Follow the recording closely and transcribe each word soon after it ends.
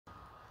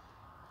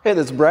Hey,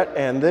 this is Brett,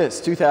 and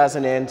this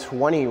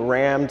 2020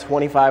 Ram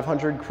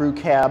 2500 Crew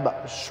Cab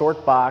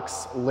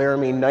Shortbox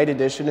Laramie Night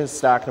Edition is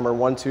stock number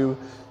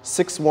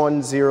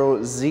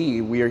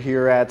 12610Z. We are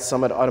here at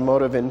Summit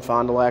Automotive in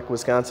Fond du Lac,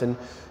 Wisconsin,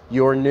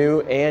 your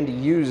new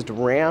and used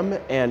Ram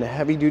and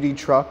heavy-duty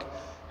truck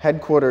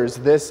headquarters.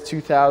 This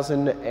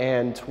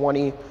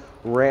 2020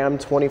 Ram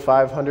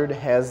 2500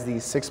 has the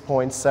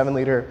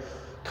 6.7-liter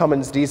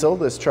Cummins diesel.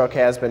 This truck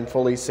has been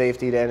fully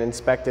safetied and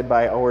inspected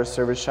by our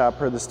service shop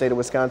per the state of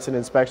Wisconsin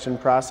inspection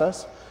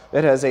process.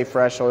 It has a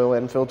fresh oil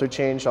and filter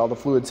change. All the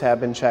fluids have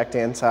been checked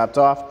and topped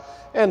off,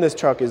 and this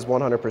truck is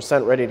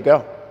 100% ready to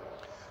go.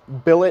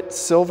 Billet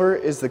silver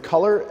is the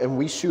color, and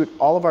we shoot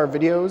all of our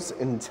videos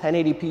in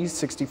 1080p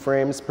 60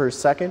 frames per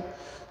second.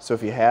 So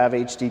if you have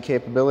HD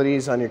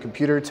capabilities on your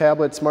computer,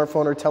 tablet,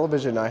 smartphone, or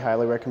television, I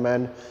highly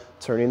recommend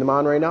turning them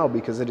on right now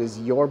because it is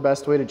your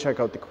best way to check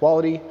out the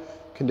quality,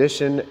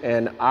 condition,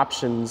 and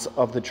options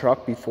of the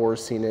truck before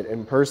seeing it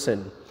in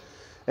person.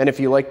 And if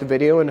you like the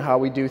video and how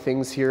we do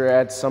things here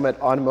at Summit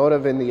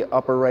Automotive, in the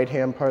upper right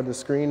hand part of the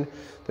screen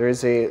there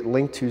is a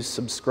link to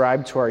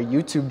subscribe to our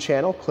YouTube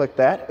channel. Click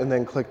that and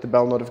then click the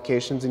bell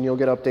notifications and you'll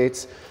get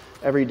updates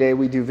every day.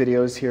 We do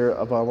videos here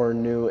of our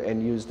new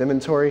and used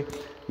inventory.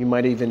 You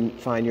might even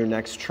find your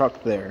next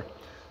truck there.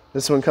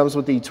 This one comes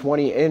with the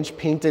 20-inch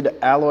painted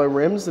alloy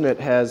rims, and it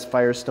has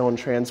Firestone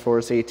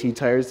Transforce AT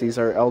tires. These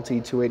are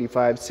LT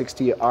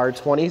 285/60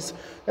 R20s,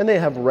 and they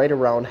have right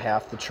around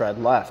half the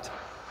tread left.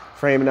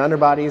 Frame and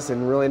underbody is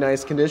in really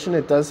nice condition.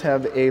 It does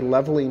have a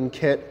leveling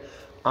kit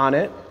on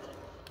it.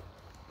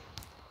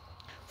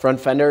 Front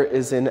fender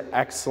is in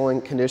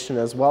excellent condition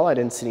as well. I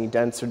didn't see any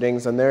dents or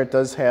dings on there. It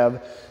does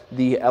have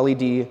the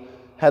LED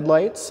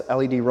headlights,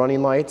 LED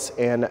running lights,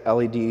 and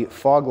LED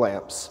fog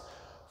lamps.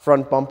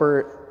 Front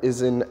bumper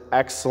is in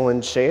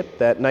excellent shape.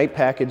 That night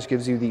package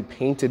gives you the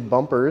painted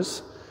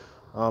bumpers.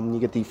 You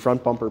get the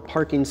front bumper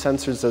parking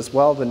sensors as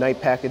well. The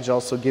night package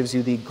also gives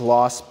you the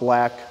gloss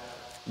black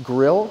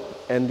grille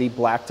and the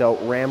blacked out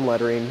Ram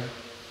lettering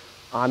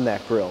on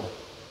that grille.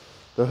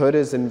 The hood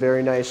is in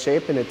very nice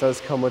shape, and it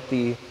does come with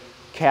the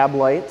cab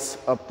lights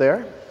up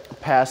there.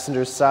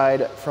 Passenger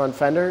side front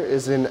fender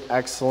is in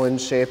excellent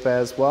shape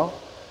as well.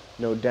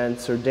 No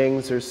dents or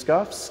dings or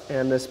scuffs,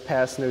 and this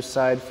passenger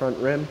side front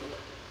rim,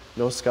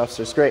 no scuffs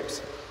or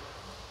scrapes.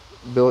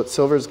 Billet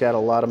silver's got a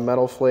lot of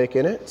metal flake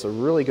in it. It's a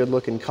really good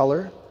looking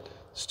color.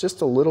 It's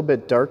just a little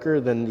bit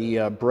darker than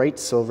the bright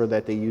silver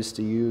that they used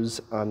to use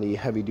on the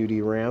heavy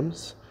duty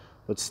Rams,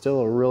 but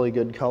still a really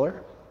good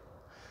color.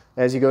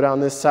 As you go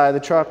down this side of the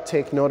truck,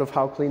 take note of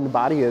how clean the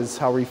body is,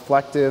 how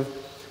reflective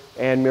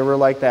and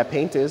mirror-like that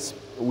paint is.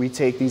 We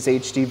take these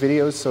HD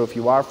videos, so if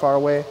you are far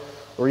away,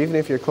 or even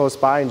if you're close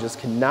by and just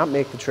cannot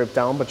make the trip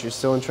down, but you're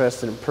still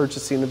interested in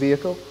purchasing the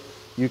vehicle,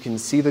 you can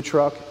see the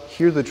truck,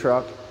 hear the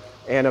truck,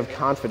 and have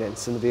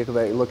confidence in the vehicle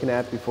that you're looking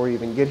at before you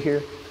even get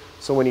here.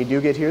 So when you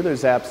do get here,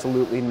 there's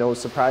absolutely no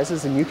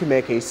surprises, and you can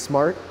make a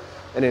smart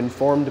and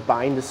informed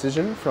buying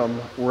decision from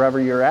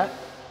wherever you're at.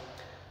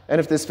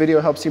 And if this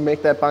video helps you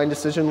make that buying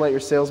decision, let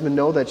your salesman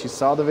know that you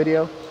saw the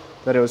video,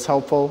 that it was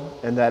helpful,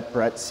 and that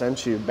Brett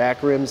sent you.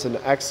 Back rims in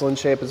excellent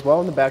shape as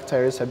well, and the back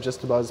tires have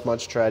just about as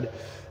much tread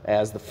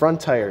as the front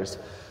tires.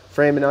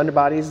 Frame and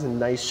underbody is in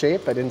nice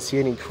shape. I didn't see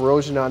any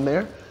corrosion on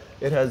there.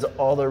 It has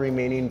all the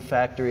remaining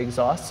factory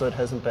exhaust, so it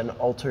hasn't been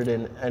altered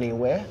in any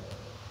way.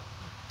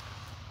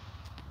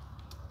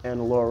 And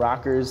the lower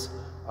rockers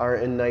are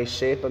in nice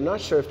shape. I'm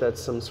not sure if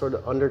that's some sort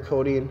of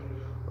undercoating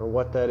or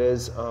what that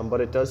is, but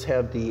it does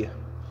have the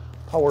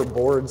power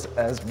boards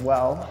as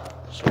well.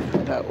 I'll show you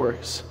how that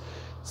works.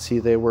 See,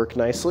 they work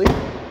nicely.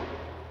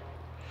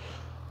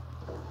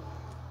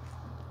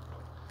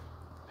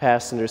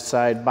 Passenger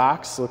side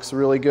box looks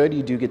really good.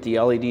 You do get the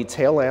LED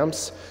tail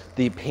lamps,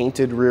 the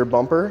painted rear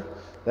bumper.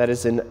 That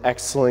is in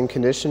excellent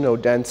condition, no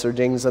dents or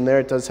dings on there.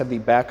 It does have the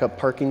backup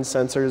parking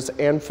sensors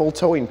and full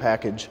towing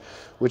package,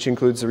 which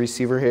includes the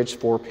receiver hitch,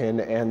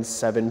 4-pin and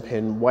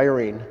 7-pin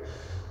wiring.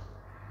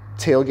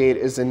 Tailgate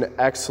is in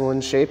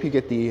excellent shape. You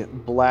get the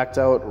blacked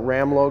out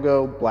Ram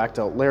logo, blacked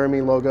out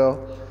Laramie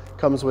logo.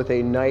 Comes with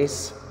a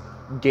nice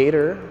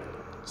Gator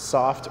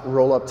soft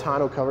roll-up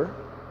tonneau cover.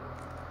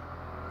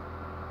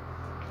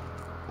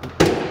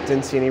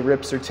 Didn't see any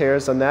rips or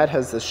tears on that.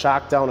 Has the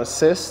shock down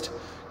assist.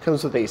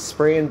 Comes with a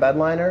spray and bed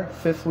liner,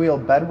 5th wheel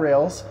bed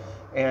rails,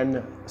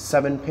 and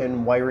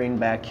 7-pin wiring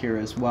back here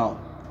as well.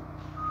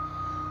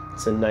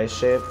 It's in nice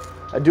shape.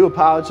 I do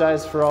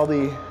apologize for all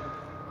the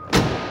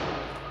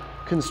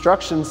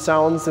construction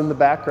sounds in the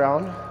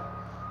background.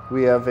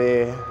 We have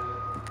a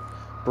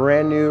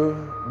brand new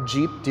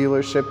Jeep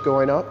dealership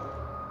going up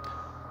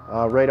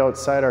right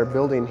outside our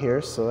building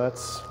here, so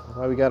that's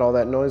why we got all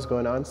that noise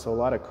going on. So a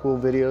lot of cool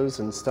videos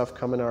and stuff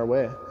coming our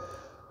way.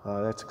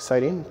 That's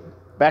exciting.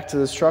 Back to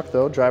this truck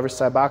though, driver's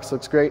side box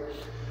looks great,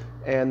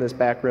 and this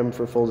back rim,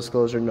 for full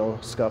disclosure, no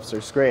scuffs or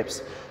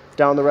scrapes.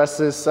 Down the rest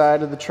of this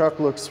side of the truck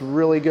looks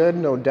really good,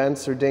 no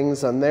dents or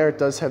dings on there. It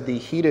does have the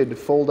heated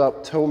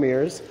fold-up tow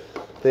mirrors.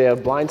 They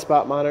have blind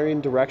spot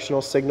monitoring,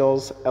 directional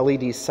signals,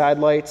 LED side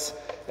lights,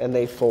 and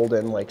they fold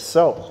in like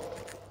so.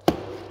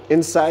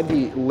 Inside,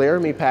 the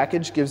Laramie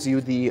package gives you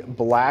the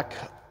black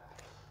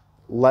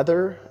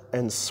leather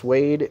and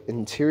suede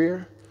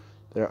interior.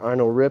 There are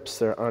no rips,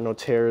 there are no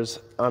tears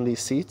on these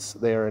seats.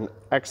 They are in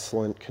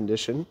excellent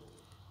condition.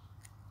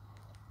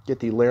 Get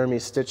the Laramie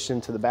stitched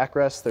into the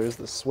backrest. There's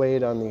the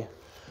suede on the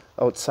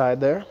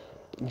outside there.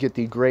 Get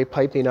the gray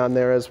piping on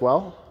there as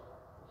well.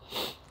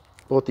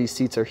 Both these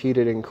seats are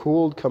heated and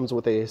cooled. Comes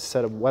with a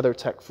set of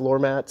WeatherTech floor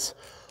mats,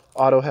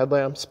 auto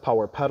headlamps,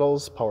 power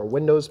pedals, power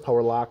windows,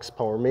 power locks,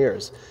 power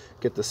mirrors.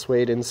 Get the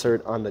suede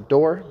insert on the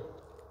door.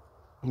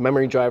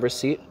 Memory driver's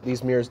seat.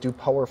 These mirrors do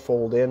power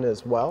fold in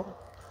as well.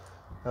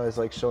 I always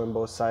like showing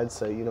both sides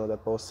so you know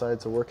that both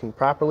sides are working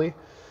properly.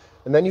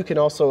 And then you can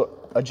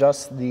also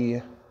adjust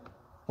the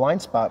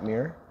blind spot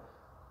mirror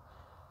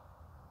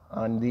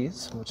on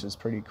these, which is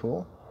pretty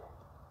cool.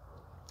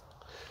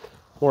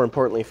 More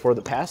importantly, for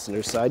the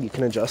passenger side, you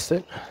can adjust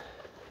it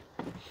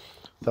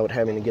without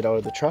having to get out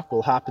of the truck.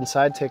 We'll hop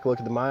inside, take a look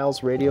at the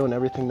miles, radio, and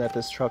everything that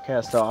this truck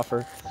has to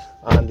offer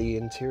on the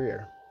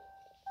interior.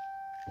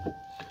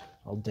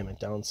 I'll dim it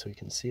down so you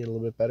can see it a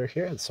little bit better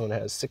here. This one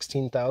has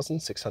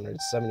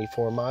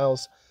 16,674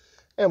 miles,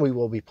 and we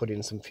will be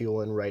putting some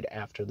fuel in right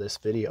after this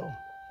video.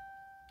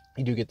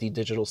 You do get the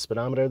digital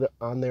speedometer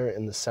on there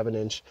in the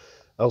 7-inch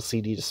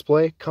LCD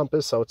display,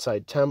 compass,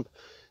 outside temp.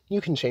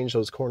 You can change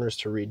those corners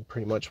to read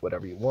pretty much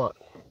whatever you want.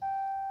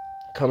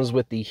 Comes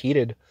with the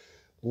heated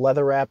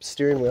leather-wrapped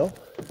steering wheel,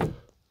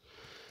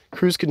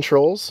 cruise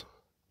controls,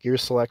 gear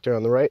selector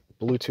on the right,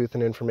 Bluetooth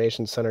and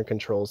information center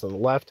controls on the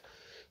left.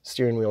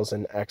 Steering wheel's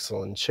in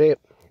excellent shape.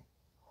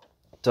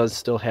 It does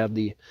still have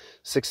the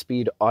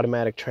 6-speed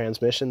automatic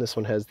transmission. This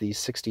one has the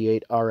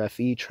 68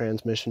 RFE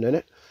transmission in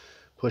it.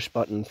 Push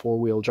button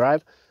 4-wheel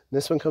drive.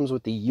 This one comes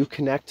with the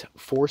Uconnect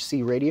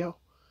 4C radio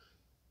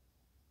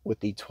with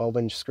the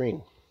 12-inch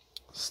screen.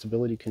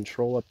 Stability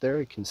control up there.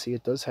 You can see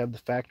it does have the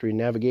factory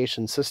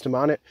navigation system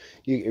on it.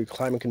 You get your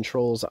climate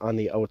controls on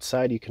the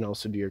outside. You can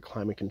also do your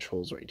climate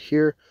controls right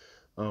here.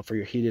 For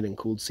your heated and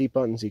cooled seat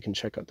buttons, you can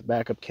check out the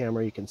backup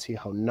camera. You can see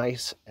how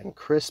nice and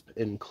crisp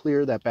and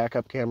clear that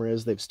backup camera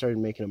is. They've started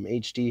making them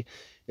HD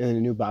in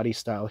a new body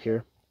style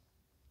here.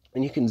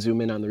 And you can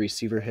zoom in on the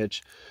receiver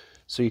hitch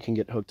so you can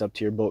get hooked up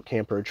to your boat,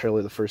 camper, or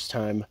trailer the first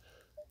time,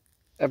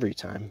 every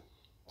time.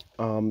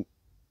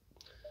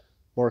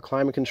 More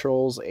climate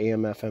controls,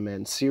 AM, FM,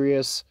 and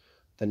Sirius.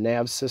 The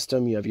nav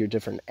system, you have your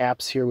different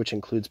apps here, which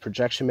includes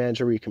Projection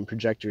Manager, where you can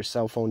project your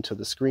cell phone to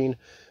the screen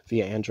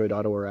via Android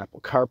Auto or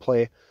Apple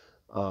CarPlay.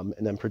 And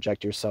then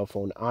project your cell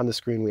phone on the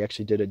screen. We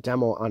actually did a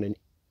demo on an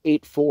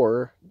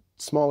 8.4,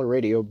 smaller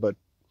radio, but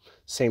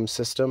same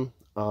system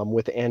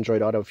with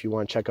Android Auto. If you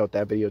want to check out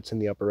that video, it's in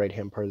the upper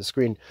right-hand part of the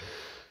screen.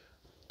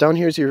 Down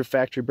here is your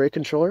factory brake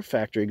controller,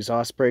 factory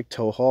exhaust brake,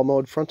 tow haul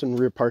mode, front and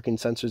rear parking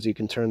sensors. You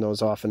can turn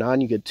those off and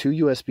on. You get 2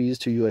 USBs,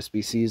 2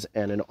 USB-Cs,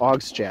 and an aux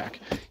jack.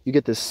 You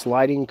get this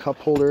sliding cup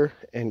holder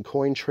and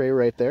coin tray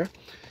right there.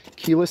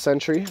 Keyless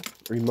entry,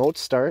 remote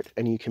start,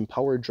 and you can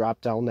power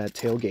drop down that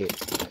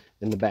tailgate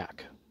in the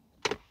back.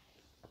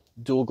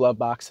 Dual glove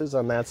boxes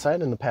on that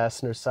side, and the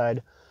passenger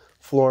side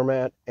floor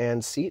mat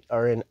and seat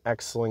are in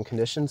excellent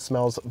condition.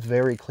 Smells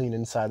very clean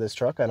inside this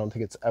truck. I don't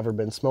think it's ever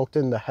been smoked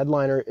in. The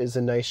headliner is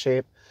in nice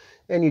shape,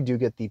 and you do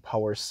get the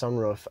power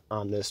sunroof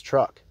on this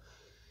truck.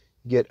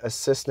 You get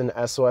assist and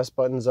SOS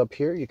buttons up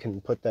here. You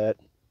can put that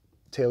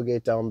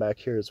tailgate down back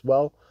here as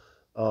well.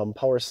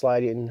 Power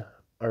sliding,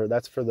 or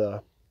that's for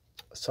the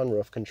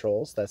sunroof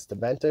controls. That's to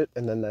vent it,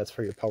 and then that's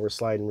for your power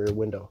sliding rear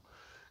window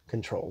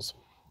controls.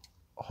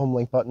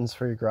 Homelink buttons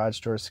for your garage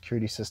door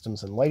security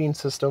systems and lighting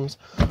systems.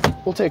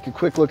 We'll take a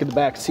quick look at the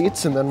back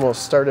seats, and then we'll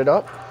start it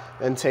up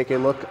and take a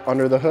look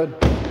under the hood.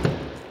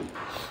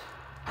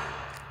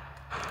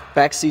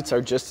 Back seats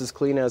are just as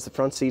clean as the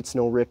front seats.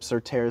 No rips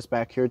or tears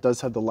back here. It does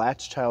have the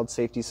Latch child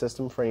safety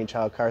system for any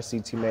child car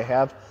seats you may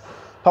have.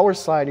 Power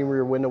sliding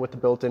rear window with the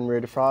built-in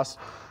rear defrost.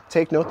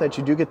 Take note that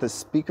you do get the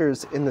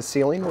speakers in the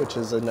ceiling, which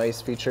is a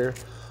nice feature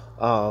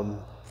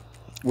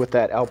with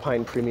that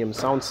Alpine premium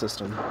sound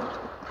system.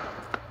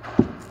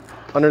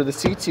 Under the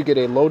seats, you get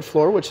a load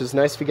floor, which is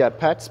nice if you got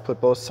pets. Put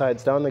both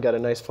sides down. They got a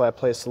nice flat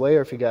place to lay,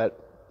 or if you got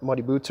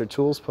muddy boots or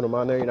tools, put them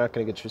on there. You're not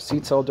going to get your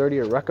seats all dirty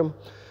or wreck them.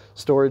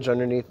 Storage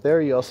underneath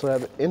there. You also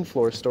have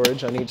in-floor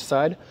storage on each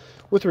side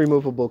with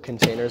removable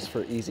containers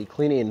for easy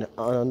cleaning.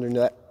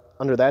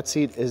 Under that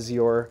seat is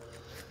your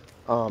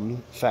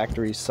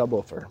factory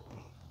subwoofer.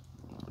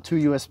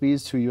 2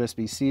 USBs, 2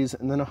 USB-Cs,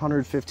 and then a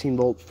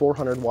 115-volt,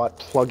 400-watt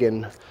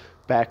plug-in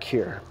back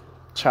here.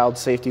 Child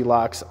safety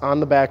locks on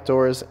the back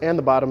doors, and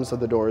the bottoms of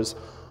the doors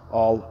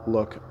all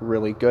look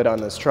really good on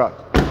this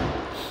truck.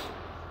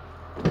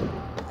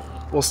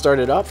 We'll start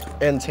it up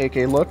and take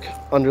a look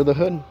under the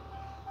hood.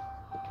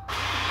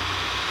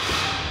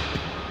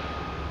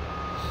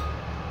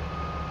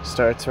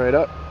 Starts right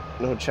up.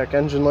 No check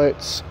engine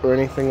lights or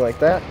anything like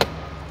that.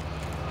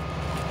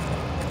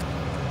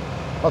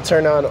 I'll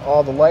turn on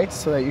all the lights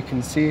so that you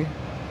can see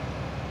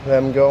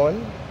them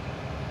going.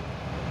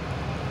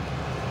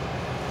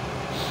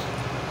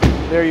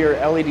 There are your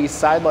LED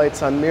side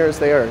lights on mirrors.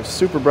 They are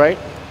super bright.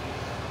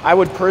 I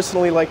would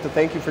personally like to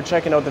thank you for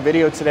checking out the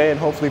video today, and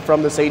hopefully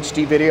from this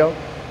HD video,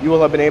 you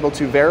will have been able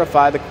to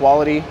verify the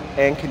quality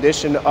and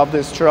condition of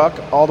this truck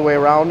all the way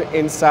around,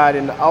 inside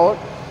and out.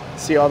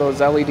 See all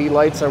those LED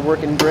lights are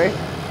working great.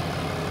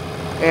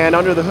 And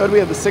under the hood, we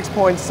have the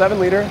 6.7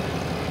 liter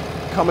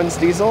Cummins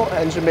diesel.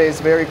 Engine bay is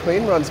very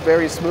clean, runs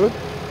very smooth.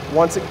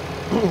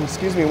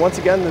 Excuse me, once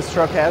again, this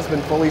truck has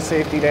been fully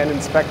safetied and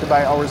inspected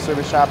by our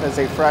service shop, as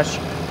a fresh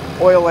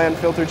oil and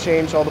filter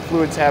change. All the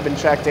fluids have been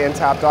checked and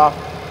topped off,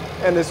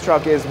 and this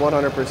truck is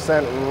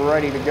 100%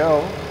 ready to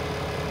go.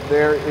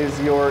 There is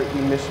your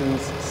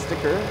emissions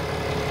sticker.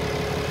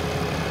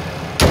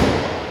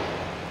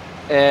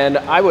 And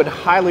I would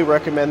highly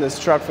recommend this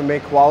truck from a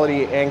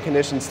quality and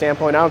condition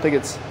standpoint. I don't think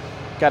it's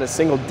got a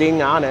single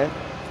ding on it.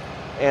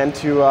 And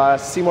to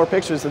see more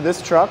pictures of this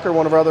truck or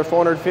one of our other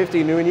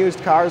 450 new and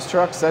used cars,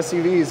 trucks,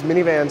 SUVs,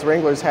 minivans,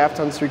 Wranglers, half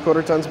tons,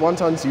 3/4 tons, 1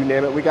 tons, you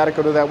name it, we got to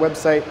go to that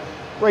website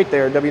right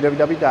there,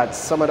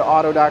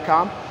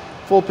 www.summitauto.com.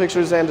 Full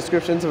pictures and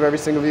descriptions of every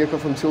single vehicle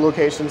from 2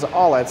 locations,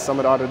 all at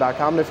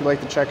summitauto.com. And if you'd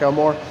like to check out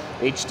more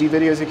HD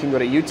videos, you can go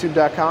to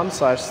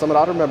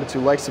youtube.com/summitauto. Remember to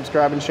like,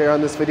 subscribe, and share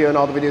on this video and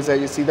all the videos that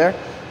you see there.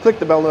 Click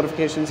the bell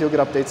notifications. You'll get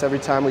updates every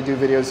time we do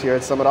videos here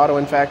at Summit Auto.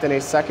 In fact, in a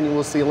second, you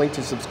will see a link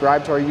to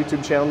subscribe to our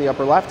YouTube channel in the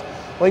upper left,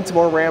 a link to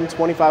more Ram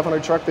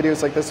 2500 truck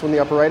videos like this one in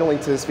the upper right, a link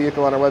to this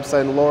vehicle on our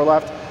website in the lower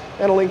left,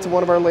 and a link to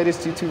one of our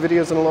latest YouTube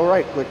videos in the lower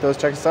right. Click those,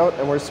 check us out,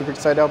 and we're super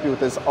excited to help you with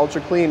this ultra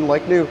clean,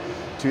 like new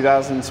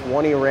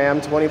 2020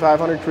 Ram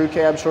 2500 Crew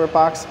Cab Short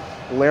Box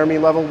Laramie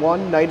Level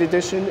 1 Night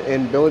Edition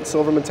in Billet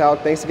Silver Metallic.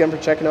 Thanks again for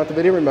checking out the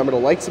video. Remember to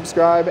like,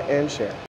 subscribe, and share.